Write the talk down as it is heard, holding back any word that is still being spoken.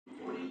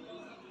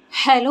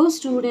Hello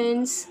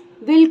students,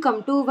 welcome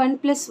to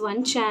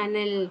 1+1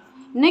 channel.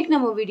 இன்னைக்கு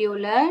நம்ம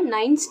வீடியோல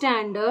 9th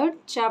standard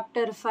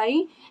chapter 5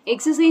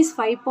 exercise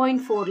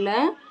 5.4ல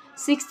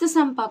 6th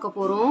sum பார்க்க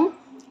போறோம்.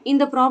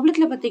 இந்த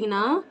ப்ராப்ளத்துல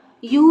பாத்தீங்கன்னா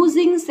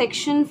using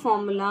section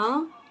formula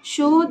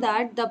show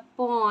that the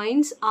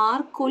points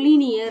are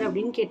collinear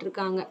அப்படினு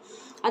கேட்டிருக்காங்க.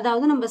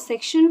 அதாவது நம்ம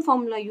section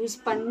formula யூஸ்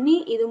பண்ணி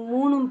இது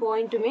மூணு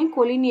பாயிண்ட்டுமே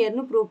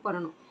collinearனு ப்ரூவ்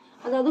பண்ணனும்.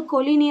 அதாவது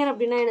collinear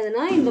அப்படினா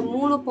என்னதுன்னா இந்த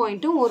மூணு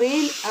பாயிண்ட்டும் ஒரே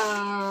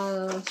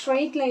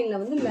ஸ்ட்ரைட் லைன்ல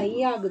வந்து லை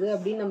ஆகுது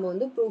அப்படி நம்ம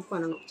வந்து ப்ரூவ்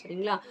பண்ணனும்.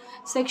 சரிங்களா?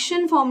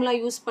 செக்ஷன் ஃபார்முலா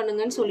யூஸ்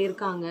பண்ணுங்கன்னு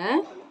சொல்லிருக்காங்க.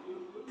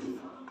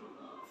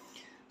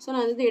 சோ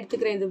நான் வந்து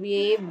எடுத்துக்கிறேன் இது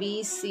A B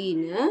C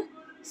ன்னு.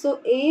 சோ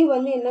A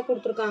வந்து என்ன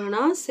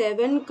கொடுத்திருக்காங்கன்னா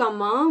 7,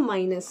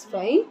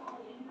 -5.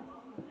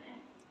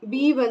 B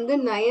வந்து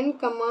 9,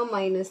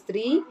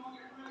 -3.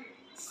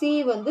 C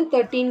வந்து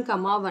 13,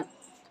 1.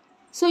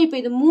 So இப்போ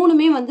இது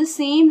மூணுமே வந்து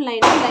சேம்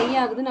லைன்ல லை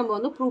ஆகுது நம்ம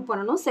வந்து ப்ரூவ்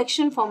பண்ணனும்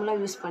செக்ஷன் ஃபார்முலா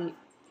யூஸ் பண்ணி.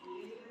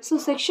 சோ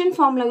செக்ஷன்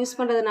ஃபார்முலா யூஸ்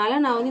பண்றதுனால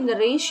நான் வந்து இந்த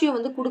ரேஷியோ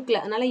வந்து கொடுக்கல.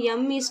 அதனால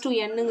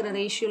m/n ங்கற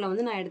ரேஷியோல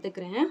வந்து நான்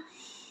எடுத்துக்கிறேன்.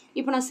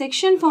 இப்போ நான்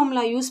செக்ஷன்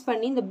ஃபார்முலா யூஸ்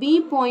பண்ணி இந்த B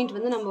பாயிண்ட்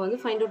வந்து நம்ம வந்து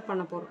ஃபைண்ட் அவுட்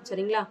பண்ண போறோம்.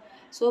 சரிங்களா?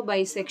 So by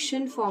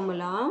section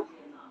formula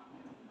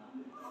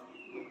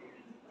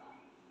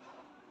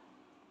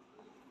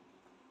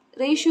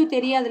ratio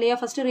தெரியாது இல்லையா?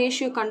 ஃபர்ஸ்ட்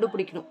ரேஷியோ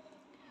கண்டுபிடிக்கணும்.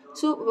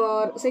 சோ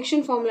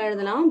செக்ஷன் ஃபார்முலா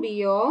எழுதலாம் B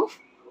of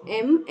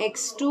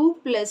mx2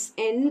 plus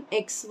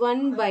nx1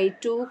 by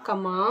 2,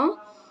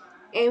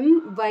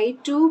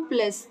 my2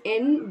 plus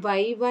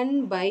ny1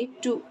 by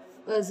 2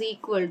 is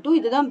equal to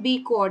இதுதான் B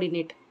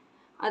coordinate.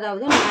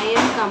 அதாவது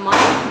 9,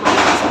 -3.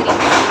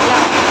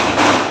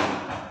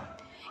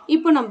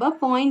 இப்போ நம்ம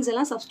பாயிண்ட்ஸ்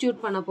எல்லாம் சப்ஸ்டிட்யூட்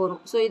பண்ண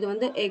போறோம். சோ இது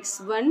வந்து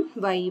x1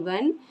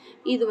 y1,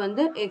 இது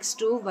வந்து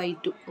x2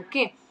 y2.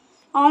 ஓகே.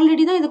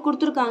 ஆல்ரெடி தான் இது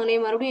கொடுத்திருக்காங்களே,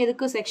 மறுபடியும்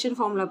எதுக்கு செக்ஷன்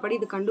ஃபார்முலா படி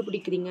இது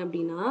கண்டுபிடிக்கிறீங்க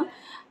அப்படினா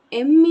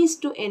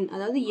m/n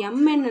அதாவது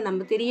mn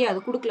நம்ம தெரியாது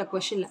கொடுக்கல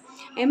क्वेश्चनல.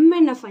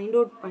 mn ஃபைண்ட்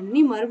அவுட் பண்ணி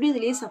மறுபடியும்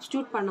இதிலே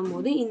சப்ஸ்டிட்யூட்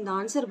பண்ணும்போது இந்த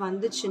ஆன்சர்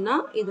வந்துச்சுனா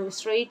இது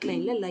ஸ்ட்ரைட்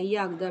லைன்ல லை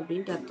ஆகுது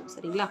அப்படினு அர்த்தம்.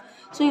 சரிங்களா?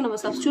 சோ இங்க நம்ம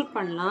சப்ஸ்டிட்யூட்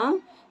பண்ணலாம்.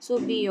 சோ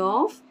B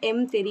of m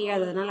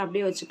தெரியாததனால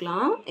அப்படியே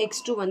வச்சுக்கலாம்.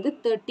 x2 வந்து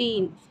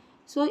 13.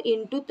 So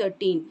into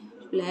 13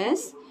 plus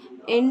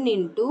n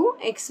into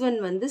x1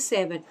 வந்து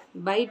 7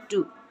 by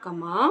 2,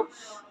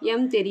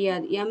 m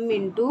தெரியாது. m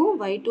into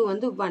y2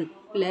 வந்து 1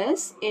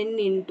 plus n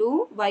into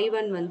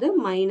y1 வந்து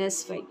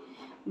 -5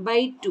 by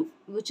 2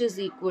 which is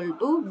equal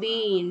to b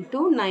into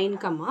 9,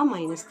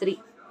 -3.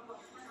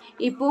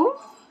 இப்போ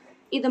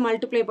இத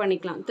மல்டிப்ளை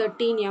பண்ணிக்கலாம்.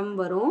 13m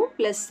வரும்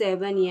plus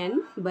 7n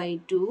by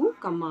 2,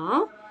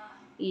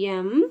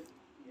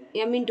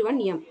 m into 1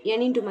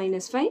 n into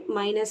 -5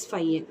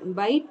 -5n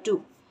by 2.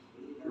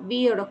 b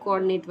ஓட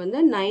coordinate வந்து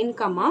 9,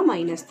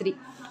 -3.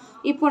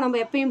 இப்போ நம்ம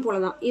எப்பவும் போல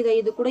தான்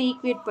இது கூட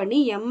ஈக்குவேட் பண்ணி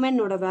mn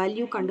ஓட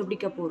வேல்யூ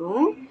கண்டுபிடிக்க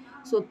போறோம்.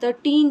 சோ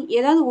 13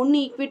 ஏதாவது ஒன்னு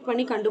ஈக்குவேட்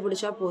பண்ணி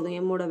கண்டுபிடிச்சா போதும்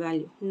m ஓட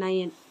வேல்யூ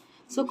 9.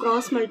 சோ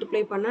கிராஸ்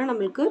மல்டிப்ளை பண்ணா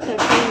நமக்கு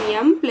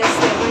 13m plus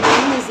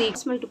 7n is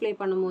equal multiply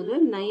பண்ணும்போது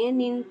 9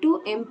 into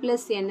m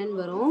plus n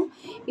வரும்.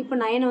 இப்போ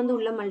 9 வந்து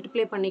உள்ள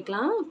மல்டிப்ளை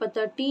பண்ணிக்கலாம். அப்ப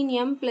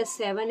 13m plus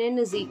 7n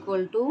is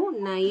equal to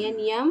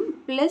 9m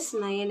plus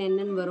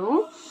 9n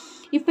வரும்.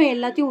 இப்போ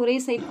எல்லாத்தையும் ஒரே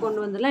சைடு கொண்டு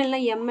வந்துடலாம். இல்ல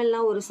m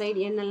எல்லாம் ஒரு சைடு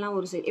n எல்லாம்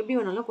ஒரு சைடு எப்படி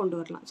வேணாலும் கொண்டு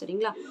வரலாம்.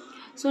 சரிங்களா?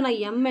 சோ நான்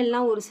m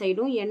எல்லாம் ஒரு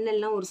சைடும் n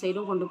எல்லாம் ஒரு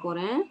சைடும் கொண்டு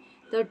போறேன்.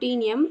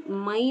 13m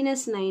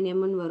minus 9m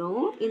ன்னு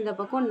வரும். இந்த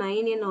பக்கம்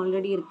 9n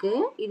ஆல்ரெடி இருக்கு.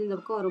 இது இந்த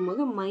பக்கம்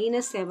வரும்போது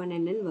 -7n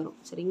ன்னு வரும்.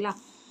 சரிங்களா?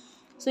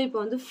 சோ இப்போ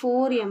வந்து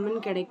 4m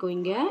ன்னு கிடைக்கும்.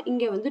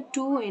 இங்க வந்து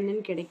 2n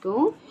ன்னு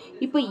கிடைக்கும்.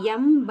 இப்போ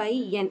m by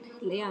n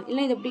இல்லையா? இல்ல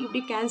இது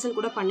இப்படி கேன்சல்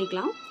கூட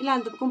பண்ணிக்கலாம். இல்ல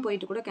அந்த பக்கம்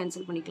போயிட்டு கூட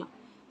கேன்சல் பண்ணிக்கலாம்.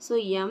 So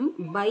m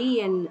by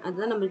n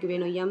அதுதான் நமக்கு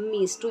வேணும்.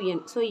 m/n.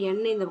 So n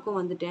இந்த பக்கம்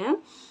வந்துட்டேன்.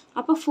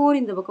 அப்ப 4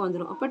 இந்த பக்கம்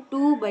வந்துரும். அப்ப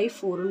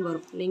 2/4 ன்னு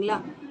வரும். இல்லீங்களா?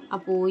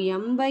 அப்போ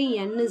m by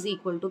n is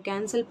equal to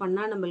cancel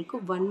பண்ணா நமக்கு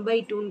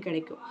 1/2 ன்னு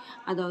கிடைக்கும்.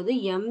 அதாவது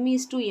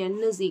m/n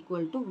is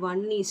equal to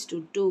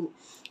 1:2.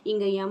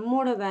 இங்க m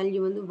ஓட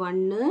வேல்யூ வந்து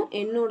 1,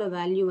 n ஓட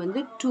வேல்யூ வந்து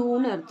 2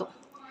 ன்னு அர்த்தம்.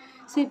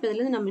 சோ இப்போ இதுல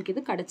இருந்து நமக்கு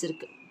இது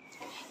கிடைச்சிருக்கு.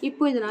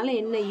 இப்போ இதனால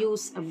என்ன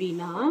யூஸ்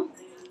அப்படினா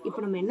இப்போ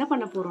நம்ம என்ன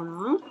பண்ண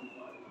போறோம்னா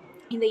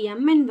இந்த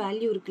mn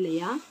வேல்யூ இருக்கு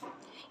இல்லையா?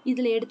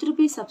 இதுல எடுத்துட்டு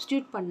போய்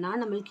சப்ஸ்டிட்யூட் பண்ணா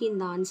நமக்கு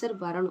இந்த ஆன்சர்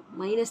வரணும்.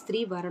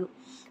 -3 வரணும்.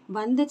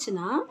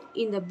 வந்துச்சுனா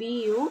இந்த b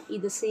யும்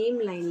இது சேம்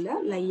லைன்ல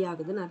லை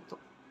ஆகுதுன்னு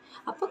அர்த்தம்.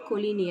 அப்ப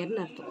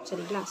collinearனு அர்த்தம்.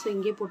 சரிங்களா? சோ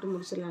இங்கே போட்டு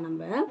முடிச்சிடலாம்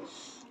நம்ம.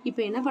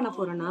 இப்போ என்ன பண்ண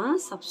போறோம்னா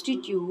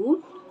substitute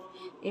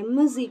m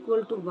is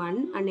equal to 1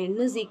 and n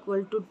is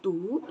equal to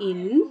 2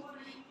 in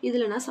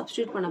இதுல நான்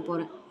சப்ஸ்டிட்யூட் பண்ண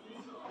போறேன்.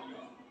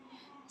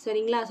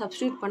 சரிங்களா?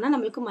 சப்ஸ்டிட்யூட் பண்ணா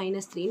நமக்கு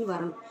 -3 ன்னு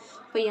வரணும்.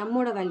 இப்போ m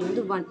ஓட வேல்யூ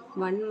வந்து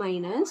 1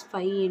 minus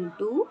 5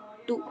 into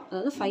 2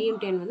 அதாவது 5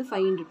 into n வந்து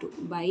 5 into 2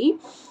 by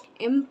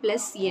m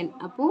plus n.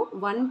 அப்போ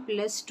 1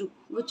 plus 2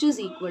 which is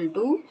equal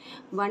to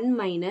 1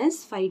 minus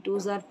 5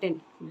 2s are 10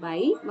 by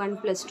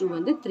 1 plus 2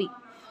 வந்து 3.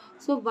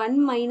 So 1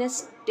 minus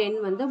 10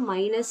 வந்து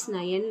minus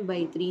 9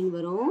 by 3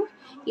 வரும்.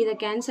 இதை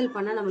cancel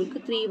பண்ணா நமக்கு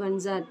 3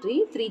 1s are 3,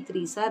 3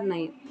 3s are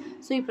 9.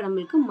 So இப்போ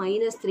நமக்கு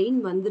minus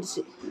 3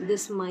 வந்துருச்சு.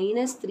 This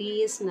minus 3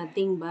 is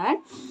nothing but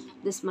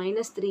this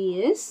minus 3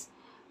 is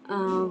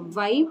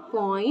y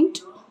point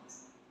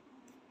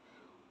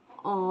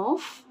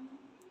of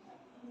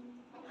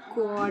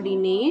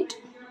coordinate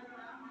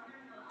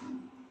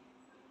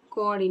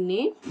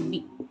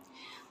B.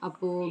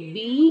 அப்போ B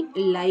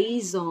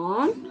lies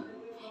on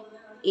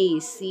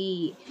AC.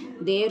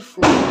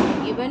 Therefore,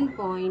 given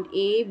point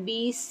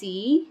ABC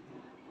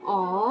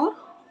are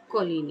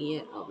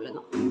collinear.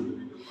 அவ்வளவுதான்.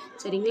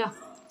 சரிங்களா?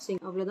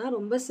 அவ்வளவுதான்.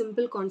 ரொம்ப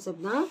சிம்பிள்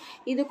கான்செப்ட் தான்.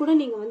 இது கூட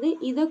நீங்க வந்து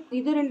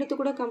இத ரெண்டுத்து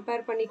கூட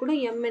கம்பேர் பண்ணி கூட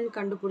mn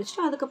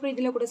கண்டுபிடிச்சிட்டு அதுக்கப்புறம்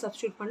இதுல கூட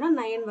சப்ஸ்டிட்யூட் பண்ணா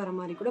 9 வர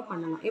மாதிரி கூட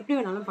பண்ணலாம். எப்படி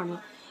வேணாலும்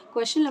பண்ணலாம்.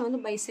 क्वेश्चनல வந்து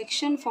பை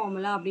செக்ஷன்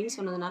ஃபார்முலா அப்படினு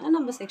சொன்னதனால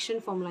நம்ம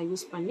செக்ஷன் ஃபார்முலா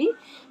யூஸ் பண்ணி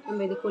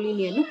நம்ம இது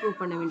கொலினியர்னு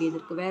ப்ரூவ் பண்ண வேண்டியது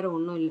இருக்கு. வேற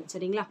ஒண்ணும் இல்ல.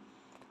 சரிங்களா?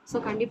 சோ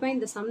கண்டிப்பா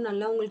இந்த சம்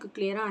நல்லா உங்களுக்கு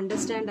கிளியரா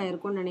அண்டர்ஸ்டாண்ட்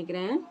ஆயிருக்கும்னு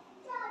நினைக்கிறேன்.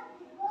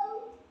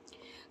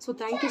 So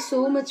thank you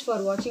so much for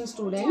watching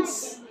students.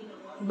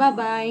 Bye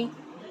bye.